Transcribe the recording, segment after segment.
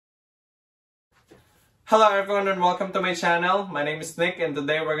Hello everyone and welcome to my channel. My name is Nick and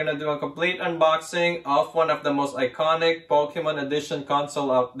today we're gonna do a complete unboxing of one of the most iconic Pokemon edition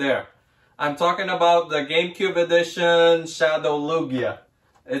console out there. I'm talking about the GameCube edition Shadowlugia.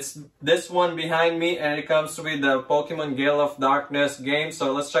 It's this one behind me and it comes with the Pokemon Gale of Darkness game,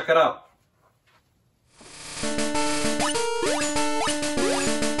 so let's check it out.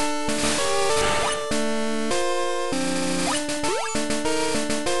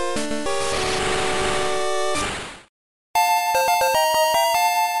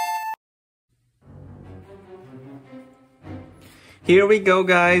 Here we go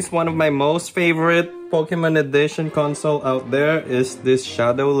guys, one of my most favorite Pokemon edition console out there is this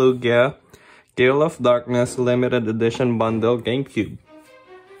Shadowlugia Gale of Darkness limited edition bundle GameCube.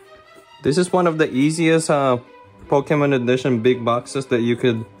 This is one of the easiest Pokemon edition big boxes that you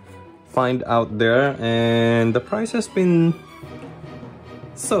could find out there, and the price has been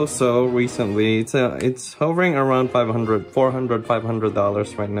so recently. It's hovering around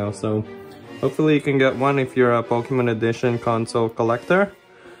 $500 right now, so hopefully you can get one if you're a Pokemon edition console collector.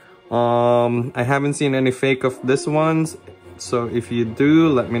 I haven't seen any fake of this ones, so if you do,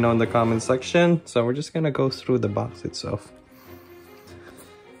 let me know in the comment section. So we're just gonna go through the box itself.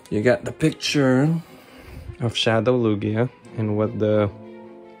 You got the picture of Shadowlugia and what the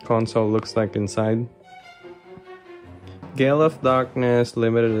console looks like inside. Gale of Darkness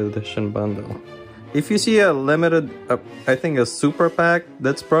limited edition bundle. If you see a limited, I think a super pack,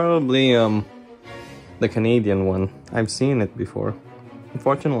 that's probably the Canadian one. I've seen it before.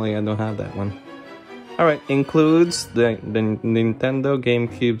 Unfortunately, I don't have that one. Alright, includes the Nintendo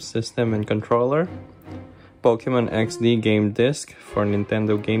GameCube system and controller, Pokemon XD game disc for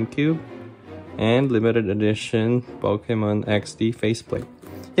Nintendo GameCube, and limited edition Pokemon XD faceplate.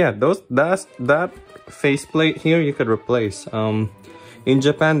 Yeah, that faceplate here you could replace. In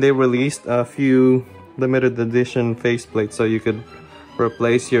Japan, they released a few limited edition faceplates, so you could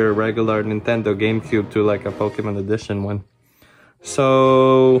replace your regular Nintendo GameCube to like a Pokemon edition one.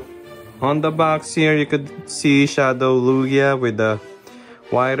 So, on the box here, you could see Shadowlugia with a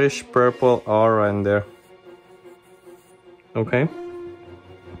whitish purple aura in there. Okay.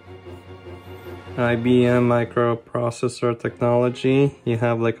 IBM microprocessor technology. You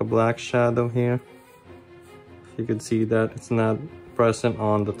have like a black shadow here. You could see that it's not present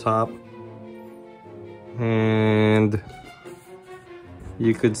on the top, and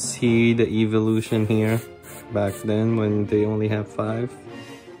you could see the evolution here back then when they only have 5.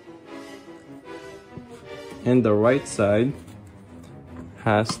 And the right side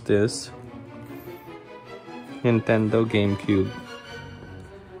has this Nintendo GameCube,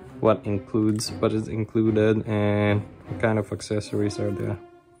 what is included and what kind of accessories are there.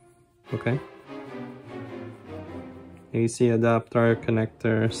 Okay, AC adapter,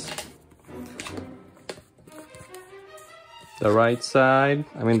 connectors. The right side,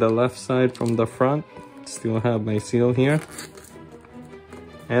 the left side from the front, still have my seal here.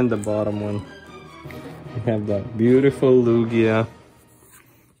 And the bottom one, we have that beautiful Lugia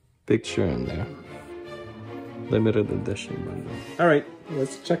picture in there. Limited edition bundle. Alright,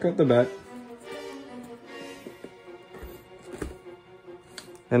 let's check out the back.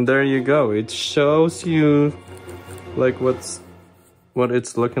 And there you go, it shows you like what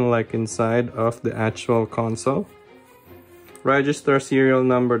it's looking like inside of the actual console. Register serial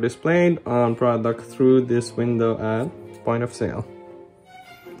number displayed on product through this window at point of sale.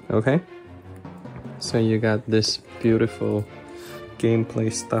 Okay, so you got this beautiful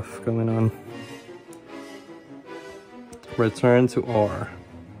gameplay stuff going on. Return to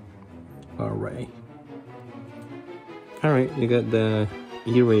array. Alright, you got the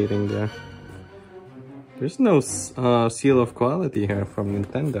E rating there. There's no seal of quality here from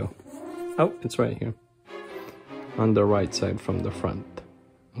Nintendo. Oh, it's right here on the right side from the front.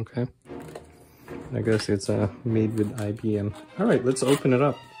 Okay, I guess it's made with IBM. All right, let's open it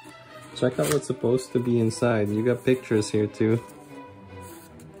up. Check out what's supposed to be inside. You got pictures here too,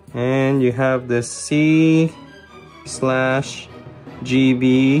 and you have this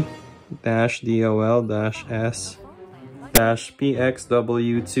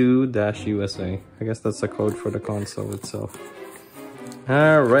C/GB-DOL-S-PXW2-USA. I guess that's the code for the console itself.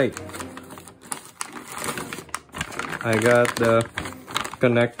 All right, I got the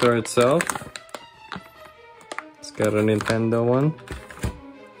connector itself. It's got a Nintendo one.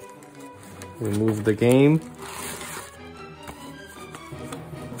 Remove the game.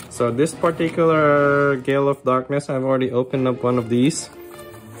 So this particular Gale of Darkness, I've already opened up one of these.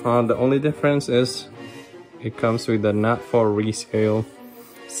 The only difference is it comes with a not for resale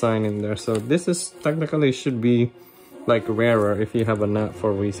sign in there. So this is technically should be like rarer if you have a not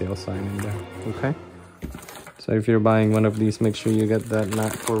for resale sign in there. Okay. So if you're buying one of these, make sure you get that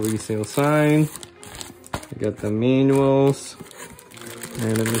not for resale sign. You get the manuals.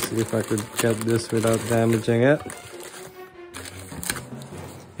 And let me see if I could get this without damaging it.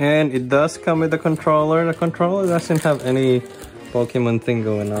 And it does come with a controller. The controller doesn't have any Pokemon thing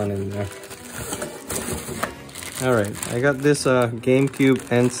going on in there. Alright, I got this GameCube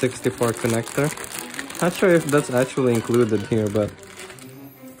N64 connector. Not sure if that's actually included here, but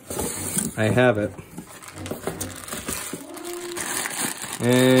I have it.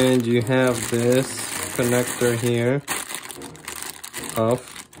 And you have this connector here of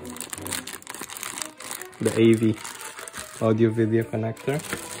the AV, audio video connector.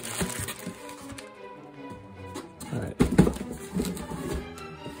 Alright.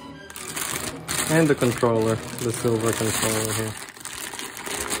 And the controller, the silver controller here.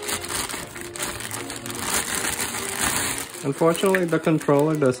 Unfortunately, the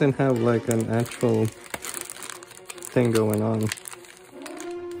controller doesn't have like an actual thing going on,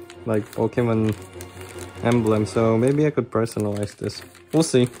 like Pokemon emblem, so maybe I could personalize this. We'll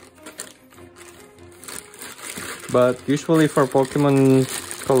see. But usually for Pokemon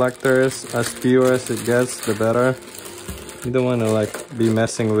collectors, as fewer as it gets, the better. You don't want to like be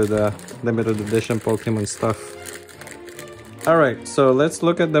messing with limited edition Pokemon stuff. Alright, so let's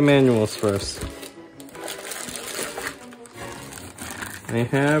look at the manuals first. I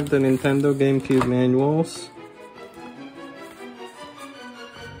have the Nintendo GameCube manuals.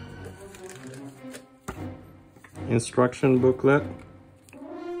 Instruction booklet.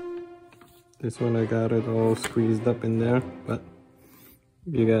 This one I got it all squeezed up in there, but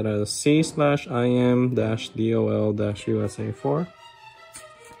you got a C/IM-DOL-USA4.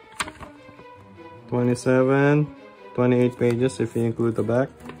 28 pages if you include the back.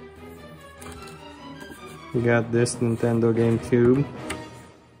 You got this Nintendo GameCube.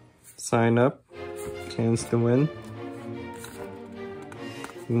 Sign up, chance to win.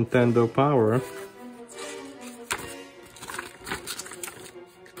 Nintendo Power.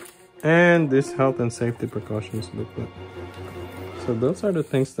 And this health and safety precautions booklet. So those are the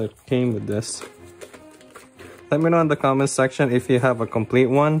things that came with this. Let me know in the comments section if you have a complete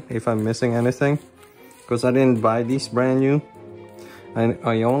one, if I'm missing anything. Because I didn't buy these brand new.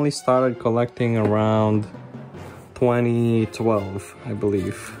 I only started collecting around 2012, I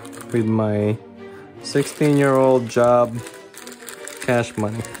believe, with my 16-year-old job cash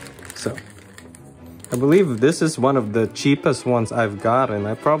money. So I believe this is one of the cheapest ones I've gotten.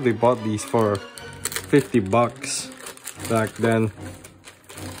 I probably bought these for 50 bucks back then.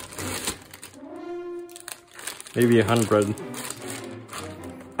 Maybe 100.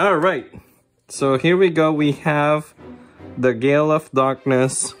 Alright, so here we go. We have the Gale of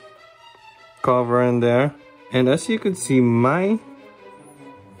Darkness cover in there. And as you can see, my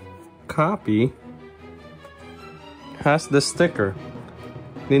copy has the sticker.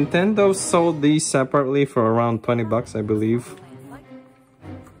 Nintendo sold these separately for around 20 bucks, I believe.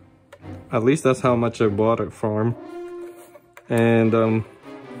 At least that's how much I bought it for. And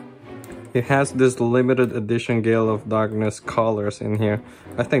it has this limited edition Gale of Darkness colors in here.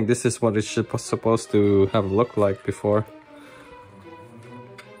 I think this is what it's supposed to have looked like before.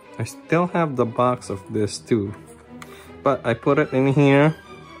 I still have the box of this too, but I put it in here.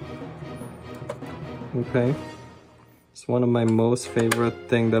 Okay. It's one of my most favorite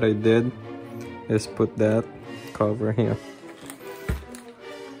thing that I did is put that cover here.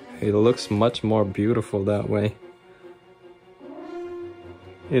 It looks much more beautiful that way.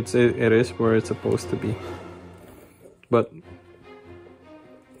 It is where it's supposed to be. But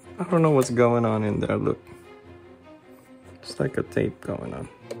I don't know what's going on in there. Look. It's like a tape going on.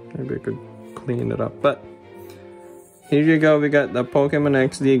 Maybe I could clean it up. But here you go. We got the Pokemon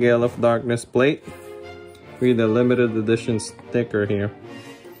XD Gale of Darkness plate. With the limited edition sticker here.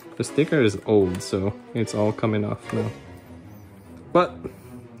 The sticker is old, so it's all coming off now. But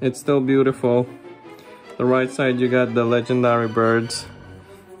it's still beautiful. The right side, you got the legendary birds.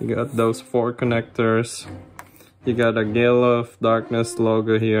 You got those 4 connectors. You got a Gale of Darkness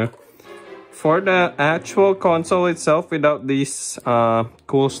logo here. For the actual console itself, without these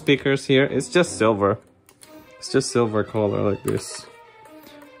cool stickers here, it's just silver. It's just silver color like this.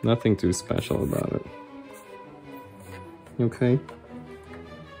 Nothing too special about it. Okay.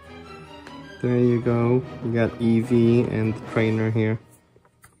 There you go. You got Eevee and the trainer here.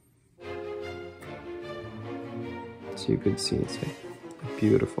 So you could see it's a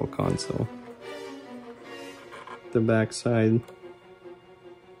beautiful console. The back side.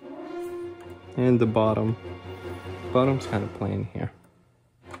 And the bottom. Bottom's kind of plain here.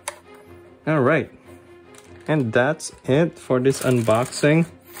 Alright. And that's it for this unboxing.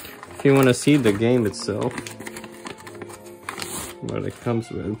 If you want to see the game itself, what it comes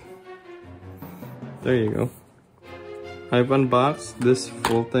with. There you go. I've unboxed this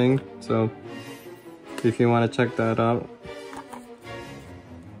full thing, so if you want to check that out,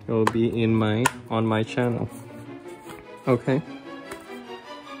 it will be on my channel. Okay.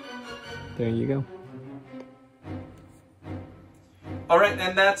 There you go. Alright,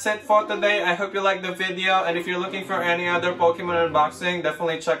 and that's it for today. I hope you liked the video, and if you're looking for any other Pokemon unboxing,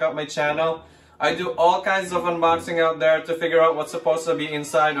 definitely check out my channel. I do all kinds of unboxing out there to figure out what's supposed to be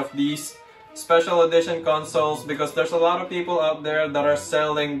inside of these special edition consoles, because there's a lot of people out there that are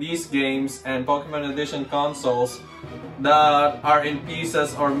selling these games and Pokemon edition consoles that are in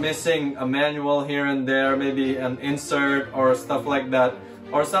pieces or missing a manual here and there, maybe an insert or stuff like that.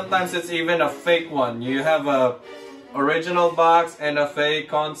 Or sometimes it's even a fake one. You have a original box and a fake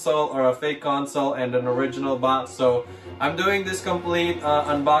console, or a fake console and an original box. So I'm doing this complete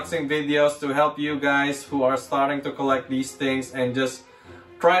unboxing videos to help you guys who are starting to collect these things and just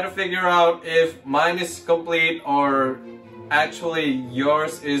try to figure out if mine is complete or actually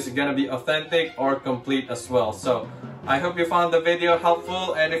yours is gonna be authentic or complete as well. So I hope you found the video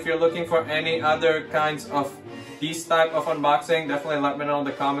helpful, and if you're looking for any other kinds of these type of unboxing, definitely let me know in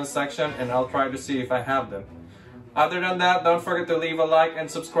the comment section and I'll try to see if I have them. Other than that, don't forget to leave a like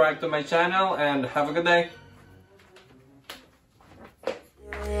and subscribe to my channel, and have a good day.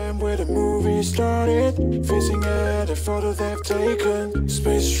 Where the movie started, facing at a photo they've taken.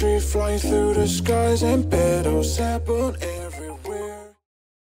 Space tree flying through the skies and battles happen.